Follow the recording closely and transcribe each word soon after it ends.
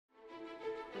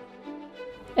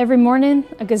Every morning,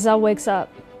 a gazelle wakes up.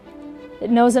 It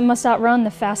knows it must outrun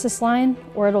the fastest lion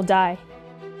or it'll die.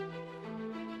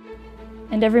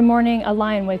 And every morning, a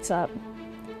lion wakes up.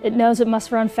 It knows it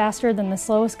must run faster than the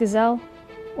slowest gazelle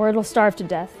or it'll starve to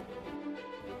death.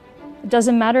 It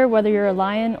doesn't matter whether you're a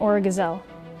lion or a gazelle.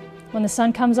 When the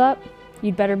sun comes up,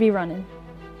 you'd better be running.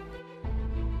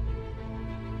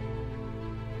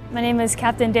 My name is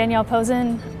Captain Danielle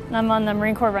Pozun, and I'm on the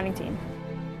Marine Corps running team.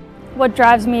 What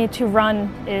drives me to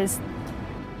run is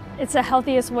it's the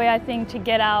healthiest way, I think, to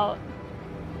get out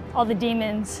all the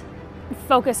demons,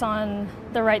 focus on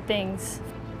the right things.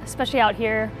 Especially out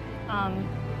here,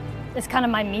 it's kind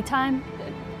of my me time,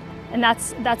 and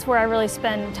that's where I really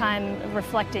spend time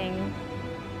reflecting.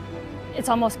 It's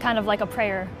almost kind of like a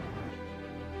prayer.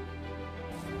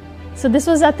 So this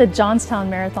was at the Johnstown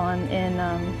Marathon in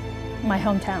my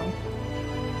hometown.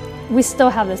 We still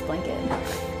have this blanket.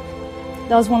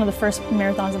 That was one of the first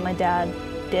marathons that my dad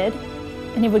did,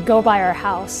 and he would go by our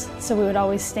house, so we would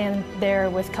always stand there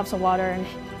with cups of water and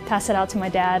pass it out to my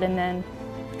dad and then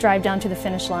drive down to the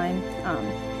finish line.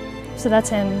 So that's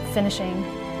him finishing.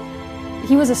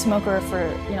 He was a smoker for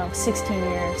 16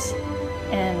 years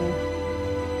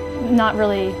and not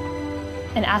really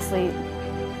an athlete.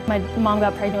 My mom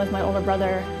got pregnant with my older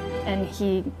brother, and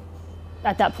he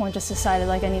at that point just decided,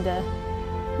 like, I'm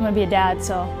gonna be a dad,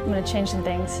 so I'm gonna change some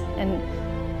things, and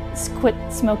quit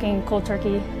smoking cold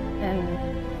turkey and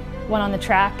went on the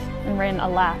track and ran a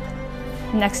lap.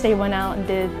 Next day went out and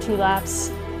did 2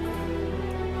 laps.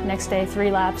 Next day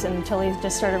 3 laps, until he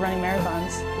just started running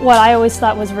marathons. What I always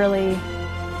thought was really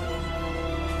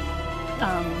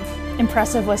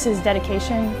impressive was his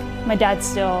dedication. My dad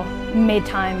still made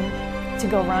time to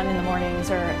go run in the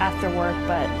mornings or after work,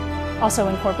 but also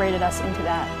incorporated us into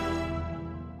that.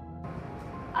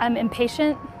 I'm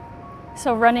impatient,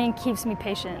 so running keeps me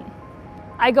patient.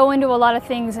 I go into a lot of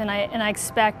things and I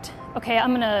expect, okay,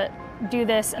 I'm gonna do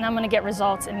this and I'm gonna get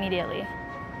results immediately.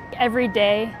 Every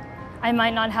day, I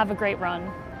might not have a great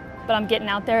run, but I'm getting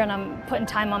out there and I'm putting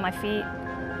time on my feet.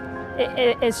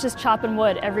 It's just chopping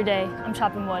wood every day. I'm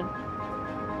chopping wood.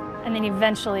 And then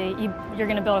eventually you're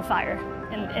gonna build a fire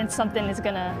and something is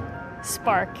gonna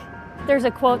spark. There's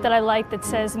a quote that I like that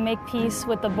says, "Make peace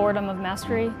with the boredom of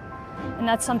mastery." And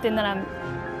that's something that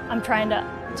I'm trying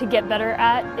to get better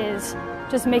at, is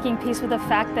just making peace with the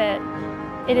fact that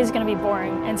it is gonna be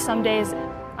boring. And some days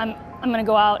I'm gonna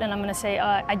go out and I'm gonna say,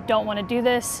 I don't wanna do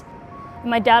this.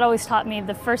 And my dad always taught me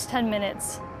the first 10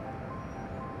 minutes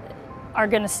are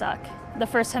gonna suck. The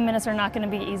first 10 minutes are not gonna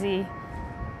be easy.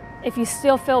 If you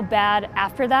still feel bad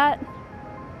after that,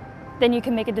 then you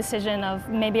can make a decision of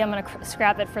maybe I'm gonna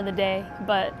scrap it for the day,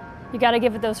 but you gotta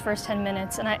give it those first 10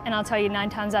 minutes. And I'll tell you, 9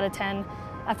 times out of 10,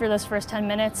 after those first 10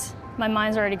 minutes, my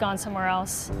mind's already gone somewhere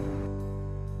else.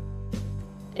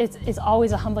 It's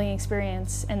always a humbling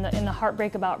experience, and the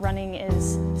heartbreak about running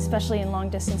is, especially in long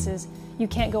distances, you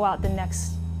can't go out the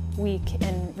next week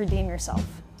and redeem yourself.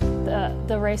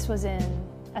 The race was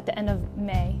at the end of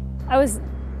May. I was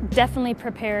definitely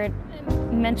prepared.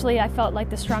 Mentally, I felt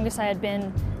like the strongest I had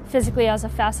been. Physically, I was the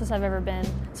fastest I've ever been,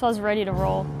 so I was ready to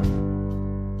roll.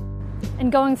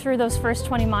 And going through those first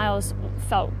 20 miles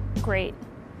felt great.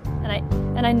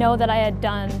 And I know that I had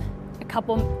done a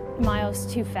couple miles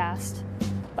too fast.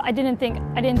 But I didn't think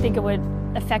it would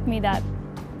affect me that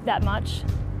much.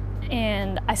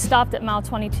 And I stopped at mile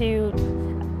 22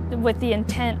 with the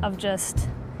intent of just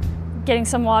getting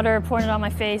some water, pouring it on my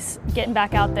face, getting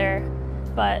back out there.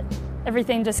 But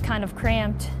everything just kind of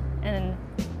cramped, and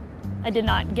I did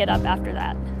not get up after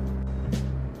that.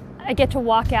 I get to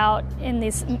walk out in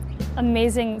this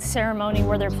amazing ceremony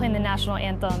where they're playing the national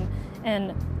anthem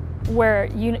and wear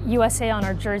USA on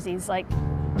our jerseys. Like,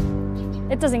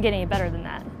 it doesn't get any better than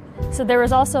that. So there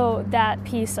was also that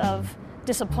piece of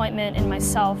disappointment in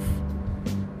myself.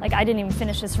 Like, I didn't even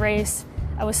finish this race.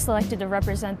 I was selected to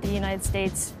represent the United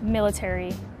States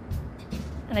military,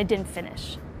 and I didn't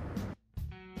finish.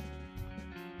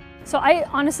 So I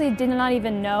honestly did not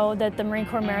even know that the Marine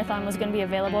Corps Marathon was going to be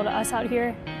available to us out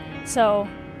here. So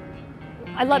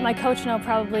I let my coach know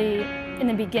probably in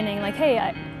the beginning, like, hey,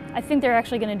 I think they're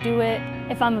actually going to do it.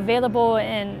 If I'm available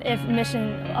and if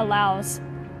mission allows,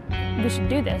 we should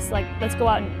do this. Like, let's go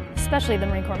out, and especially the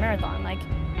Marine Corps Marathon. Like,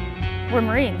 we're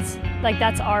Marines. Like,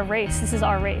 that's our race. This is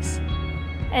our race.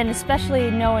 And especially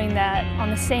knowing that on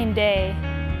the same day,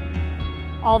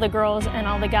 all the girls and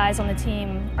all the guys on the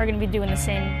team are going to be doing the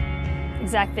same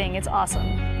exact thing. It's awesome.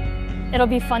 It'll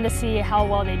be fun to see how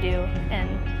well they do, and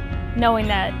knowing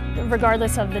that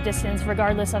regardless of the distance,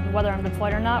 regardless of whether I'm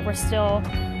deployed or not, we're still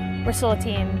a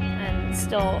team and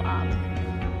still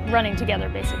running together,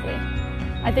 basically.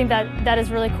 I think that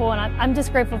is really cool, and I'm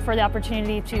just grateful for the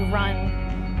opportunity to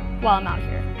run while I'm out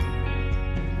here.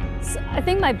 So I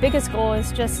think my biggest goal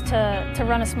is just to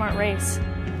run a smart race.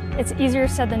 It's easier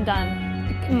said than done.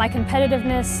 My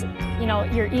competitiveness, you know,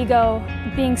 your ego,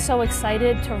 being so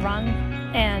excited to run,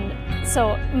 and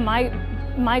so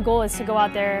my goal is to go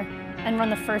out there and run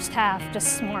the first half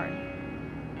just smart,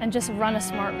 and just run a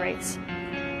smart race.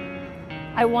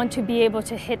 I want to be able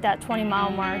to hit that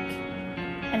 20-mile mark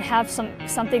and have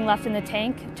something left in the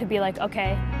tank to be like,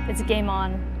 okay, it's game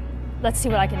on, let's see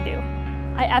what I can do.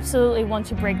 I absolutely want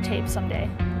to break tape someday,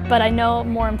 but I know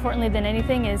more importantly than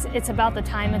anything is it's about the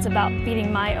time, it's about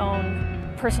beating my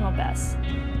own personal best.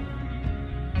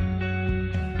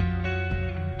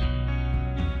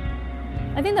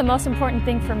 I think the most important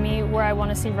thing for me where I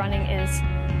want to see running is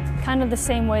kind of the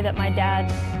same way that my dad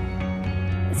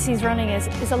sees running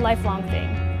is a lifelong thing.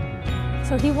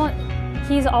 So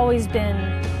he's always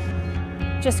been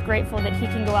just grateful that he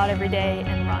can go out every day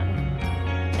and run.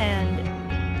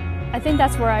 And I think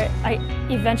that's where I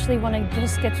eventually want to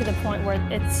just get to the point where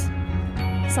it's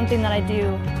something that I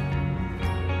do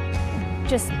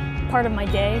just part of my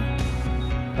day.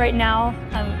 Right now,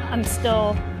 I'm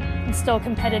still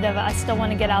competitive. I still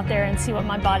want to get out there and see what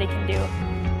my body can do.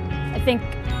 I think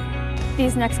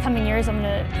these next coming years, I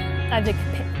have the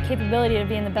capability to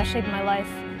be in the best shape of my life,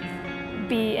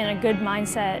 be in a good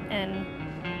mindset, and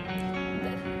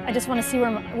I just want to see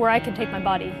where I can take my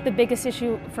body. The biggest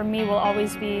issue for me will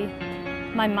always be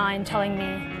my mind telling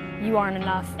me, you aren't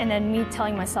enough, and then me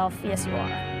telling myself, yes, you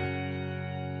are.